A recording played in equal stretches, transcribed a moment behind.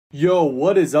Yo,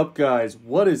 what is up, guys?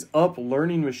 What is up,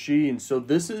 Learning Machine? So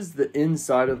this is the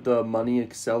inside of the Money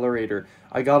Accelerator.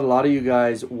 I got a lot of you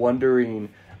guys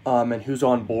wondering and who's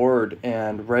on board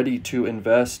and ready to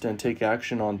invest and take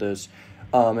action on this.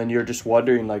 And you're just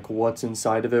wondering like what's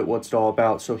inside of it, what's it all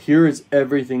about. So here is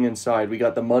everything inside. We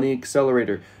got the Money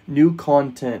Accelerator, new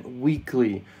content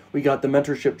weekly. We got the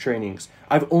mentorship trainings.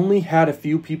 I've only had a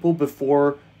few people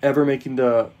before ever making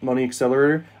the Money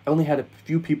Accelerator. I only had a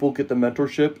few people get the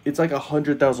mentorship. It's like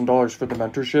 $100,000 for the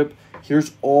mentorship.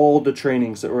 Here's all the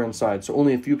trainings that were inside. So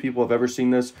only a few people have ever seen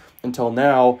this until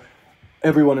now.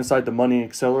 Everyone inside the Money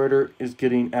Accelerator is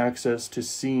getting access to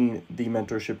seeing the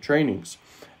mentorship trainings.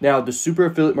 Now, the Super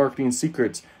Affiliate Marketing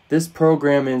Secrets. This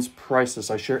program is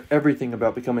priceless. I share everything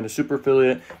about becoming a super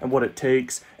affiliate and what it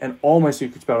takes and all my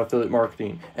secrets about affiliate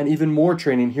marketing and even more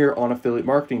training here on affiliate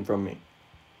marketing from me.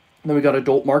 Then we got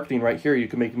adult marketing right here. You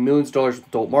can make millions of dollars with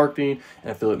adult marketing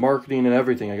and affiliate marketing and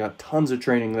everything. I got tons of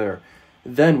training there.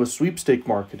 Then with sweepstake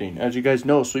marketing, as you guys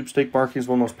know, sweepstake marketing is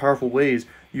one of the most powerful ways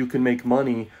you can make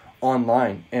money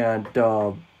online. And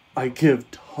I give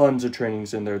tons of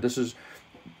trainings in there.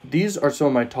 These are some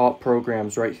of my top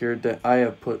programs right here that I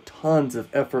have put tons of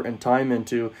effort and time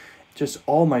into, just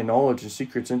all my knowledge and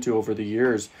secrets into over the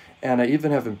years. And I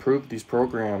even have improved these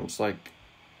programs like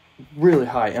really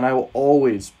high, and I will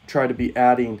always try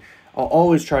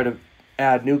to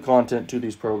add new content to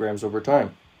these programs over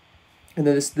time. And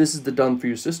then this is the done for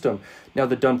you system. Now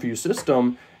the done for you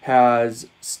system has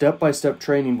step-by-step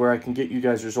training where I can get you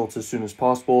guys results as soon as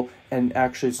possible. And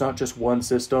actually it's not just one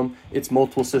system, it's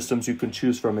multiple systems you can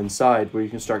choose from inside where you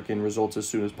can start getting results as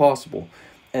soon as possible.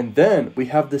 And then we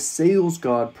have the Sales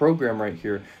God program right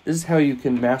here. This is how you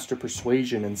can master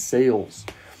persuasion and sales.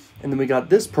 And then we got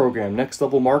this program, Next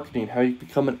Level Marketing, how you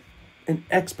become an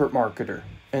expert marketer.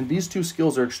 And these two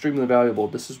skills are extremely valuable.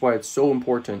 This is why it's so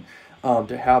important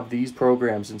to have these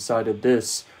programs inside of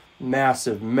this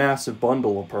massive, massive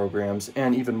bundle of programs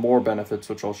and even more benefits,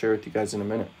 which I'll share with you guys in a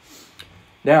minute.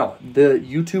 Now, the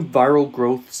YouTube Viral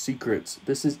Growth Secrets.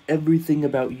 This is everything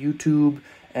about YouTube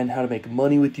and how to make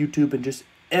money with YouTube and just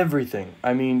everything.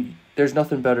 I mean, there's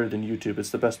nothing better than YouTube.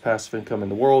 It's the best passive income in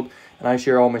the world. And I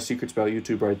share all my secrets about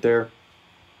YouTube right there.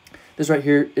 This right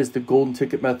here is the golden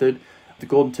ticket method. The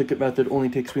golden ticket method only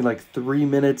takes me like 3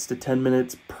 minutes to 10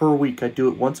 minutes per week. I do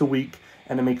it once a week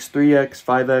and it makes 3x,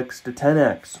 5x to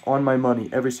 10x on my money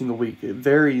every single week. It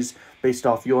varies based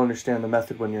off, you'll understand the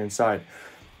method when you're inside.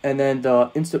 And then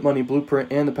the Instant Money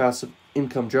Blueprint and the Passive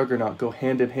Income Juggernaut go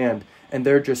hand in hand. And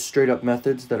they're just straight up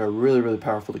methods that are really, really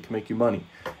powerful that can make you money.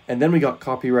 And then we got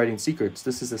Copywriting Secrets.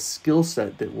 This is a skill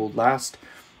set that will last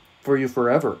for you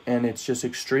forever. And it's just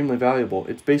extremely valuable.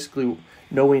 It's basically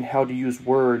knowing how to use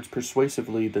words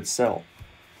persuasively that sell.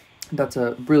 That's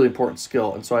a really important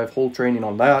skill. And so I have whole training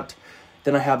on that.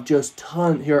 Then I have just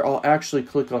here. I'll actually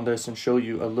click on this and show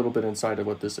you a little bit inside of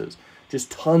what this is.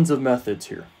 Just tons of methods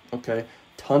here. Okay.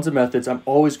 Tons of methods. I'm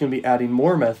always going to be adding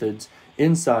more methods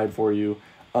inside for you.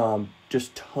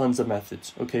 Just tons of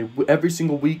methods. Okay, every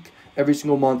single week, every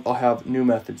single month, I'll have new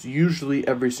methods. Usually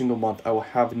every single month, I will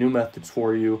have new methods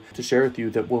for you to share with you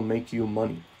that will make you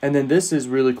money. And then this is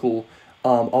really cool.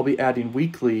 I'll be adding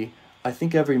weekly, I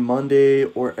think every Monday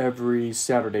or every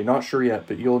Saturday. Not sure yet,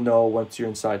 but you'll know once you're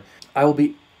inside. I will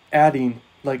be adding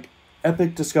like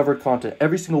epic discovered content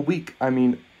every single week. I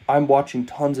mean, I'm watching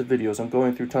tons of videos. I'm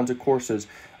going through tons of courses.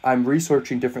 I'm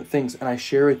researching different things, and I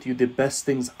share with you the best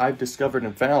things I've discovered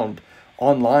and found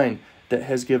online that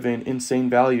has given insane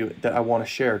value that I want to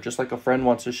share. Just like a friend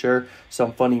wants to share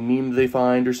some funny meme they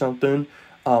find or something,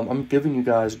 I'm giving you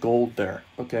guys gold there.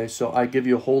 Okay, so I give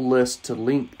you a whole list to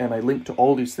link, and I link to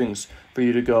all these things for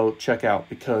you to go check out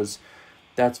because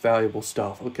that's valuable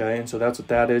stuff. Okay, and so that's what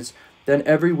that is. Then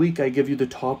every week I give you the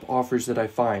top offers that I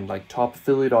find, like top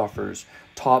affiliate offers,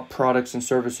 top products and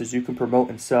services you can promote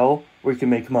and sell where you can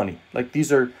make money. Like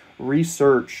these are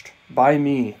researched by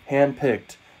me,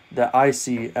 handpicked, that I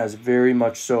see as very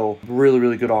much so really,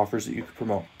 really good offers that you can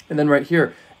promote. And then right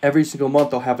here, every single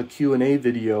month I'll have a Q&A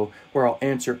video where I'll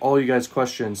answer all you guys'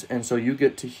 questions. And so you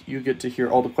get to hear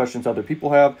all the questions other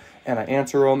people have, and I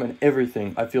answer them and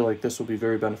everything. I feel like this will be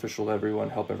very beneficial to everyone,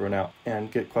 help everyone out,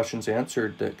 and get questions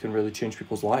answered that can really change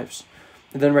people's lives.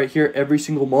 And then right here, every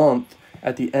single month,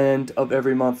 at the end of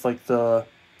every month,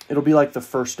 it'll be like the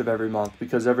first of every month,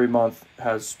 because every month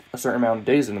has a certain amount of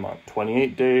days in the month,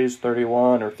 28 days,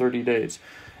 31, or 30 days.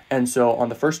 And so on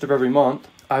the first of every month,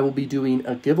 I will be doing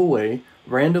a giveaway,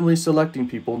 randomly selecting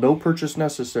people, no purchase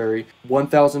necessary,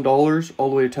 $1,000 all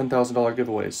the way to $10,000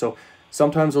 giveaways. So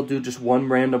sometimes I'll do just one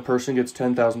random person gets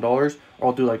 $10,000, or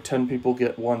I'll do like 10 people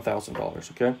get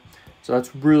 $1,000, okay? So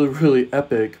that's really, really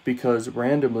epic because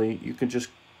randomly you can just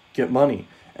get money.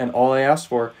 And all I ask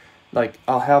for, like,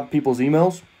 I'll have people's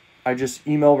emails. I just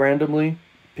email randomly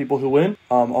people who win.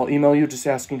 I'll email you just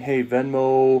asking, hey,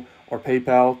 Venmo or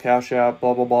PayPal, Cash App,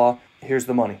 blah, blah, blah. Here's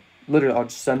the money. Literally, I'll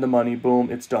just send the money, boom,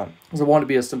 it's done. Because I want to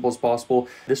be as simple as possible.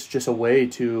 This is just a way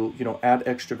to, add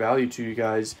extra value to you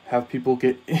guys, have people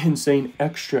get insane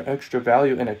extra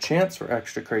value and a chance for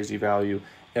extra crazy value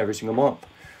every single month.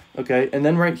 Okay, and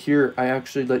then right here, I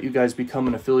actually let you guys become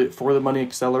an affiliate for the Money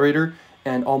Accelerator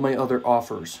and all my other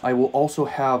offers. I will also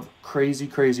have crazy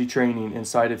training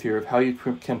inside of here of how you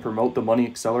can promote the Money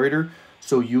Accelerator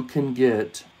so you can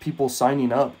get people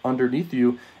signing up underneath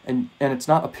you. And it's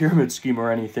not a pyramid scheme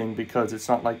or anything, because it's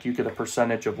not like you get a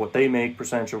percentage of what they make,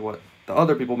 percentage of what the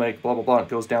other people make, blah, blah, blah. It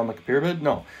goes down like a pyramid.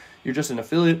 No, you're just an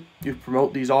affiliate. You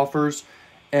promote these offers.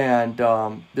 And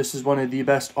this is one of the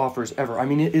best offers ever. I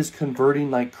mean, it is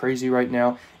converting like crazy right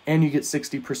now. And you get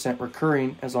 60%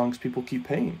 recurring as long as people keep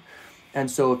paying. And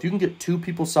so if you can get 2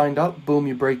 people signed up, boom,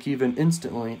 you break even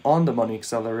instantly on the Money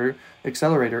Accelerator,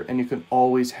 and you can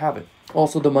always have it.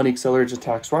 Also, the Money Accelerator is a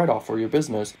tax write-off for your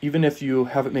business. Even if you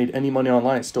haven't made any money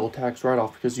online, it's still a tax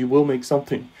write-off because you will make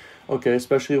something, okay?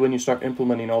 Especially when you start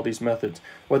implementing all these methods.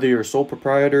 Whether you're a sole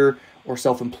proprietor or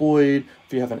self-employed,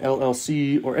 if you have an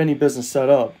LLC or any business set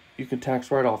up, you can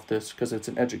tax write-off this because it's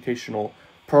an educational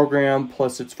program,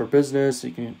 plus it's for business.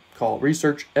 You can call it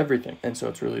research, everything. And so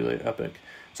it's really, really epic.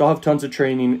 So I'll have tons of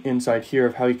training inside here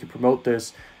of how you can promote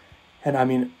this. And I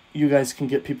mean, you guys can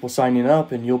get people signing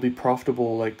up and you'll be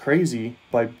profitable like crazy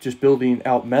by just building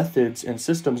out methods and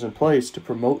systems in place to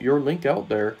promote your link out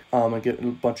there and get a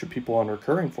bunch of people on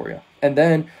recurring for you. And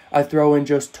then I throw in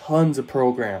just tons of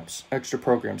programs, extra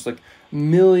programs, like $1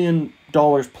 million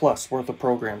plus worth of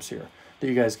programs here that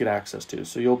you guys get access to.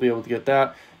 So you'll be able to get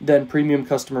that. Then premium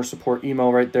customer support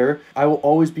email right there. I will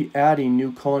always be adding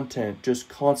new content just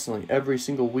constantly every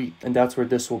single week. And that's where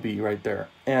this will be right there.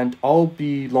 And I'll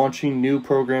be launching new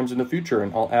programs in the future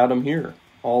and I'll add them here,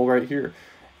 all right here.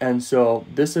 And so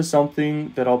this is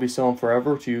something that I'll be selling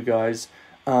forever to you guys.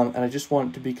 And I just want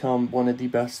it to become one of the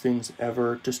best things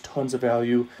ever. Just tons of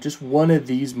value. Just one of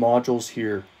these modules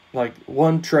here, like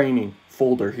one training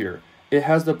folder here. It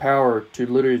has the power to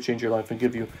literally change your life and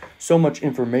give you so much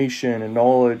information and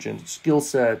knowledge and skill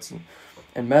sets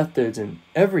and methods and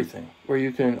everything where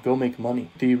you can go make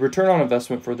money. The return on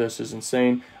investment for this is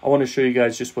insane. I want to show you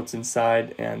guys just what's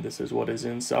inside, and this is what is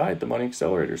inside the Money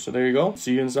Accelerator. So there you go.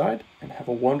 See you inside and have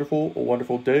a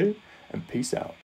wonderful day, and peace out.